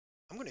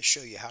going to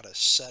show you how to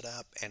set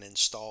up and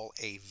install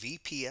a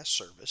VPS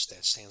service,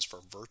 that stands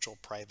for Virtual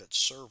Private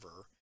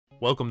Server.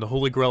 Welcome to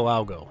HolyGrail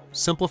Algo,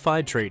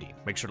 simplified trading.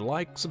 Make sure to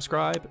like,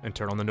 subscribe, and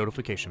turn on the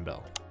notification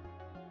bell.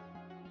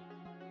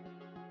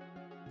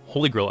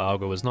 HolyGrail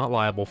Algo is not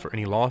liable for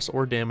any loss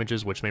or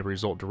damages which may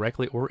result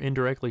directly or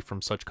indirectly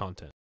from such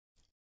content.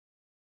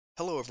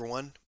 Hello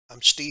everyone,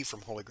 I'm Steve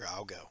from HolyGrail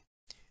Algo.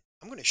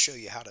 I'm going to show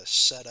you how to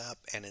set up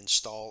and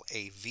install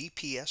a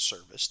VPS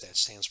service, that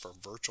stands for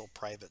Virtual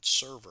Private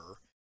Server,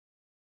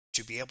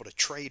 to be able to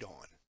trade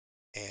on.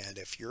 And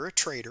if you're a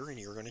trader and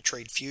you're going to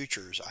trade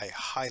futures, I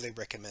highly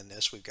recommend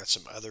this. We've got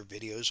some other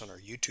videos on our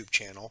YouTube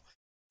channel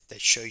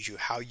that shows you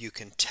how you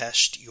can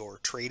test your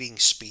trading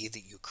speed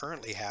that you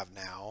currently have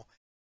now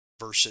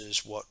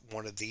versus what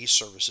one of these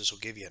services will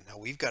give you. Now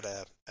we've got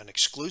an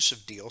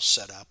exclusive deal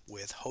set up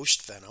with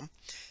Venom,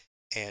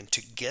 and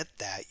to get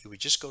that you would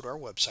just go to our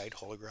website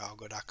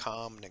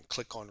holygrailalgo.com and then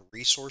click on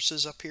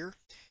resources up here,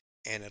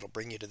 and it'll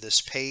bring you to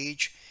this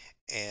page.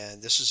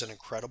 And this is an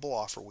incredible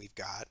offer we've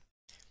got,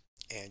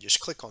 and just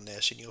click on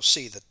this and you'll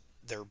see that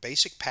their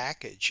basic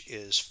package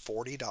is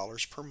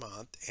 $40 per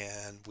month,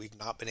 and we've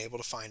not been able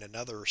to find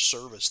another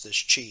service this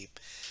cheap,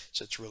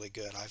 so it's really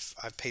good.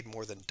 I've paid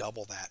more than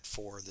double that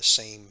for the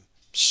same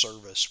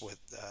service with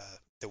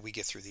that we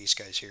get through these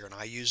guys here, and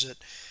I use it.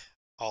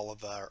 All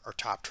of our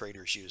top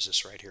traders use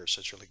this right here,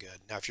 so it's really good.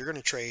 Now if you're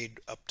going to trade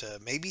up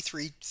to maybe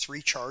three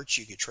charts,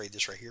 you could trade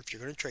this right here. If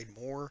you're going to trade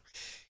more,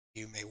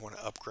 you may want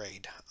to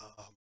upgrade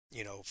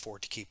for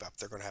it to keep up.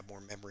 They're going to have more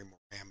memory, more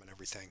RAM, and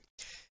everything.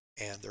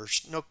 And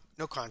there's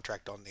no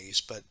contract on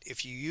these, but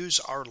if you use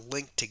our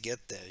link to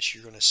get this,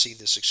 you're going to see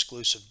this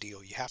exclusive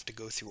deal. You have to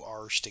go through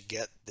ours to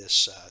get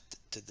this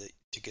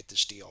to get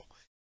this deal.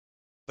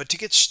 But to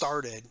get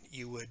started,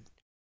 you would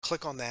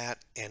click on that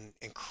and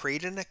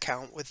create an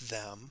account with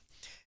them,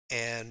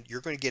 and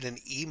you're going to get an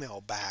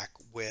email back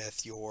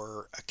with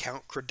your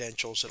account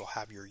credentials. It'll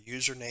have your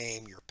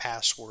username, your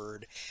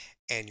password,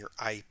 and your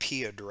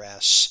IP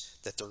address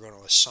that they're going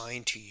to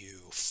assign to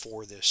you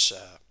for this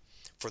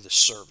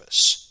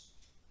service.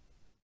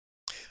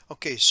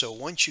 Okay, so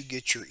once you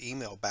get your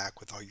email back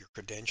with all your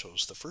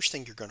credentials, the first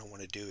thing you're going to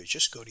want to do is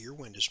just go to your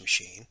Windows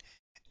machine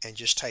and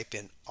just type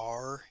in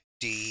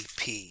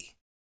RDP.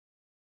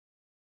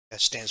 That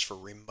stands for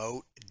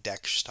Remote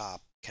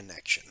Desktop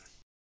Connection.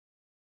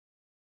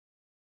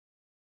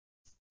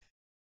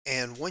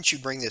 And once you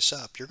bring this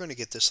up, you're going to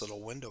get this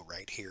little window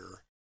right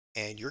here,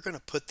 and you're going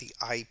to put the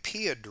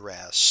IP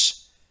address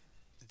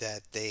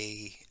that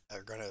they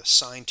are going to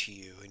assign to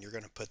you, and you're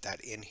going to put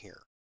that in here.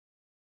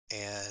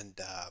 And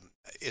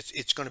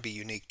it's going to be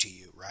unique to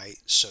you, right?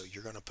 So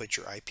you're going to put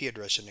your IP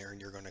address in there, and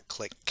you're going to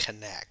click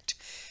connect.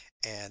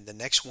 And the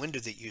next window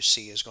that you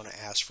see is going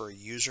to ask for a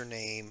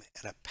username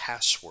and a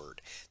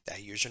password. That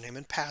username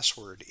and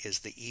password is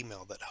the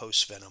email that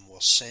Venom will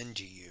send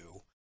to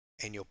you,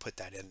 and you'll put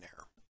that in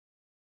there.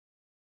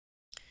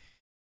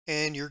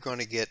 And you're going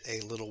to get a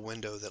little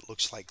window that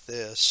looks like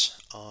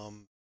this.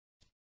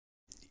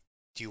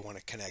 Do you want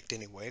to connect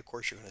anyway? Of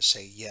course, you're going to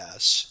say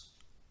yes.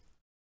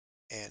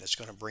 And it's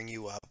going to bring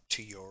you up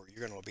to you're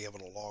going to be able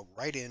to log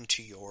right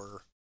into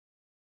your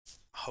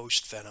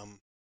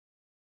Venom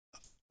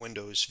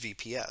Windows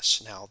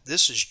VPS. Now,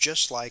 this is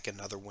just like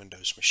another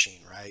Windows machine,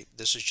 right?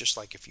 This is just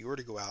like if you were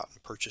to go out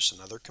and purchase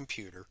another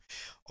computer,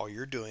 all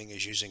you're doing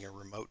is using a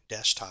remote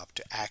desktop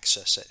to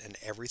access it, and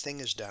everything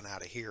is done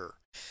out of here.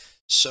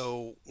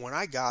 So when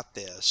I got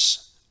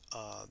this,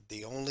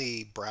 the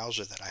only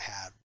browser that I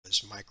had was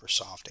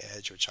Microsoft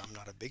Edge, which I'm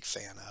not a big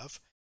fan of.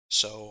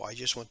 So I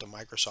just went to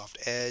Microsoft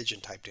Edge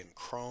and typed in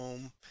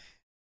Chrome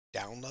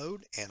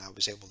download, and I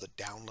was able to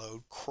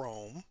download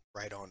Chrome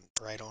right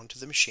onto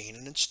the machine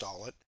and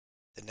install it.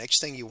 The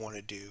next thing you want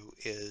to do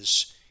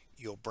is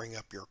you'll bring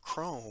up your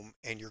Chrome,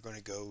 and you're going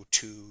to go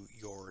to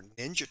your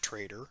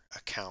NinjaTrader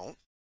account.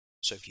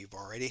 So if you've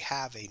already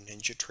have a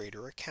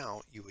NinjaTrader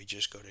account, you would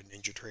just go to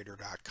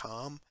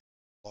ninjatrader.com,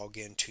 log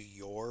into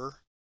your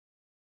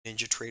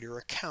NinjaTrader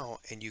account,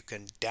 and you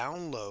can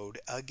download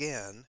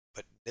again,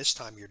 but this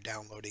time you're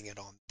downloading it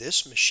on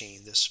this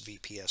machine, this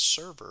VPS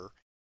server,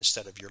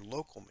 instead of your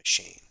local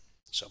machine.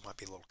 So it might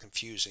be a little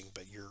confusing,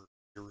 but you're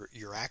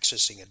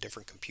accessing a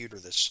different computer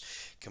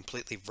that's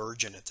completely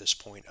virgin at this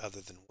point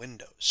other than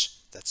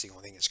Windows. That's the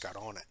only thing it's got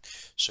on it.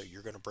 So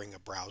you're going to bring a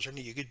browser.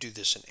 Now you could do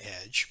this in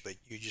Edge, but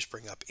you just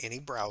bring up any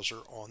browser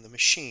on the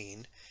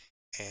machine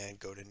and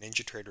go to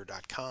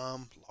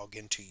ninjatrader.com, log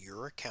into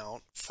your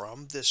account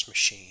from this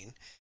machine,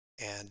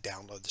 and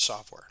download the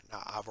software.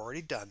 Now I've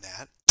already done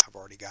that. I've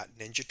already got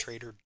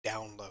NinjaTrader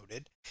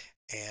downloaded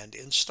and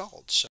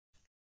installed.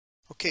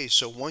 Okay,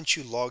 so once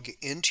you log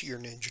into your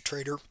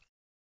NinjaTrader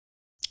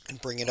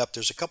and bring it up,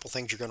 there's a couple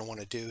things you're going to want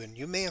to do, and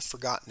you may have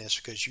forgotten this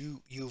because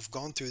you've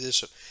gone through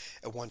this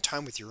at one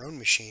time with your own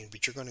machine,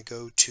 but you're going to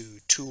go to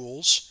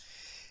Tools,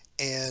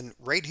 and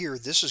right here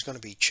this is going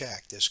to be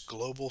checked, this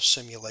Global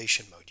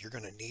Simulation Mode. You're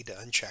going to need to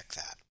uncheck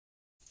that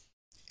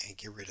and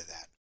get rid of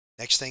that.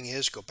 Next thing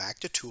is go back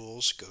to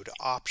Tools, go to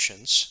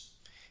Options,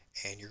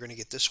 and you're going to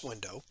get this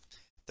window.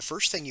 the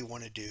first thing you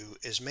want to do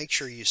is make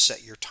sure you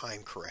set your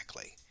time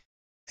correctly.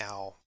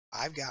 Now,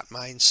 I've got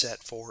mine set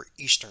for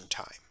Eastern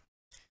time,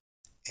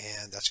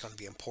 and that's going to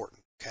be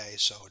important. Okay,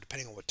 so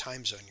depending on what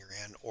time zone you're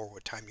in or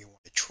what time you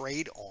want to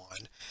trade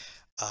on,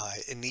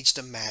 it needs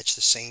to match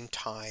the same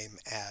time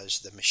as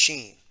the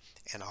machine.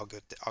 And I'll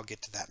get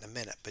to that in a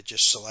minute, but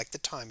just select the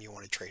time you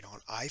want to trade on.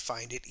 I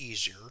find it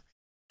easier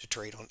to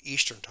trade on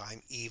Eastern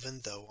time,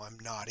 even though I'm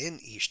not in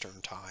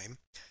Eastern time.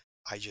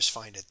 I just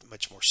find it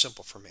much more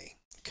simple for me.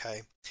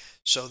 Okay,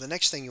 so the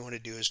next thing you want to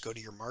do is go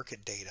to your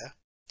market data,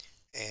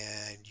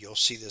 and you'll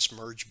see this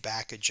merge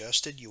back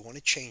adjusted. You want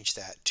to change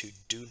that to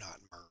do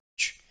not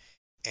merge,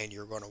 and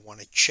you're going to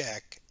want to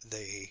check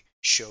the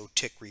show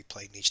tick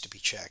replay needs to be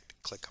checked.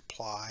 Click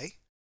apply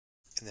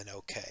and then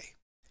OK.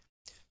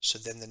 So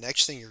then the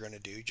next thing you're going to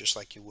do, just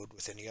like you would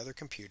with any other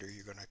computer,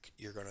 you're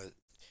going to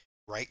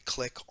right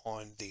click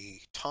on the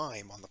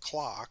time on the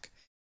clock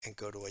and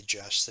go to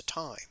adjust the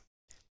time.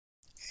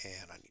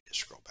 And I need to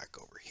scroll back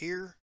over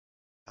here.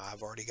 Now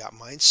I've already got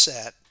mine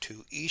set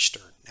to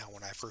Eastern. Now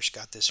when I first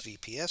got this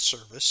VPS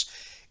service,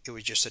 it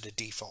was just at a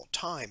default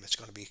time. It's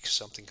going to be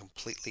something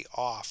completely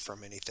off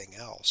from anything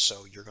else.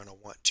 So you're going to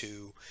want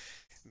to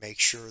make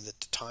sure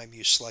that the time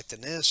you select in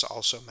this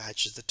also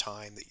matches the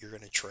time that you're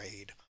going to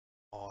trade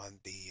on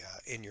the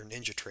in your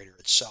NinjaTrader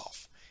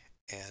itself,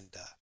 and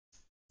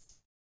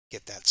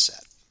get that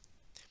set.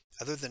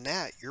 Other than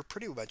that, you're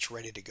pretty much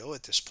ready to go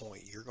at this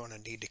point. You're going to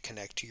need to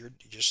connect to your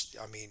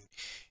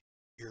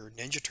your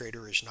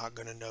NinjaTrader is not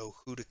going to know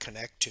who to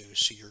connect to,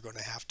 so you're going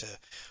to have to,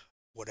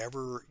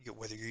 whether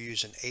you're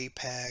using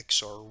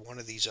Apex or one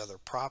of these other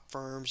prop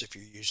firms, if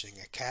you're using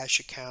a cash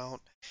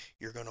account,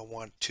 you're going to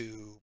want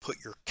to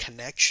put your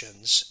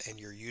connections and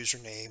your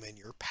username and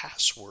your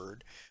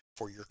password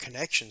for your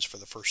connections for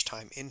the first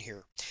time in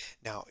here.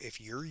 Now, if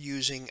you're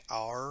using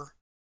our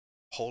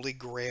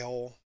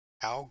HolyGrail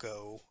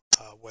Algo,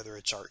 whether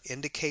it's our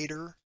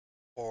indicator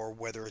or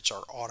whether it's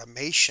our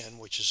automation,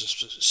 which is a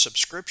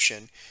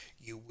subscription,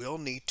 you will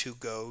need to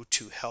go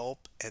to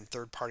help and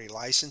third-party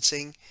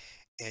licensing.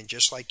 And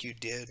just like you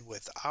did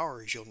with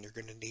ours, you're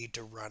going to need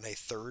to run a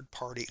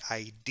third-party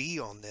ID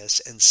on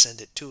this and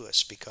send it to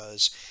us,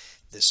 because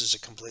this is a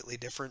completely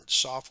different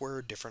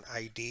software, different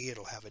ID.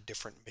 It'll have a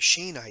different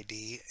machine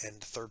ID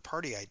and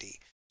third-party ID.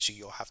 So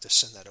you'll have to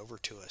send that over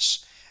to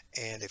us.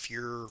 And if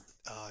you're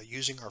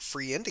using our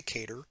free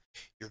indicator,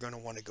 you're going to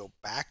want to go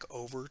back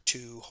over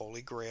to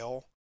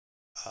HolyGrail.com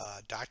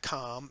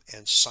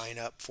and sign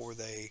up for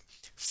the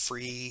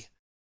free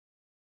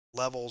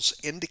levels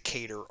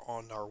indicator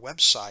on our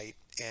website,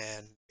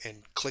 and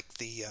click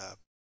the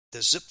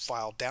zip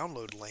file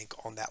download link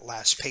on that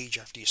last page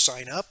after you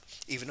sign up.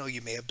 Even though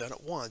you may have done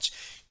it once,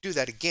 do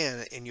that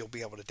again and you'll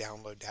be able to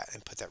download that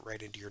and put that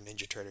right into your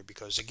NinjaTrader,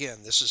 because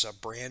again, this is a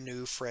brand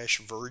new, fresh,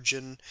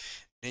 virgin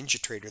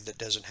NinjaTrader that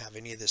doesn't have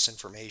any of this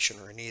information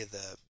or any of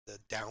the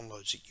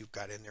downloads that you've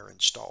got in there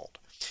installed.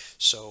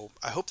 So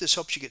I hope this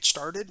helps you get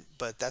started,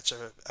 but that's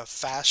a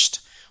fast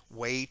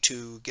way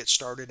to get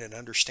started and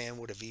understand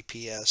what a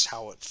VPS,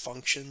 how it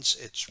functions.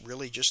 It's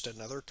really just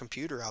another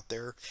computer out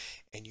there,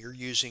 and you're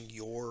using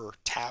your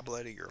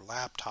tablet or your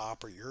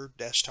laptop or your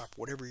desktop,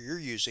 whatever you're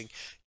using,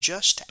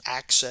 just to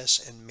access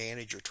and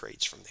manage your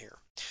trades from here.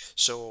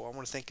 So I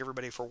want to thank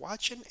everybody for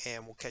watching,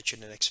 and we'll catch you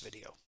in the next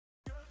video.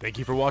 Thank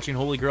you for watching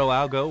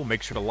HolyGrail Algo.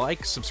 Make sure to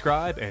like,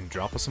 subscribe, and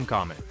drop us some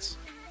comments.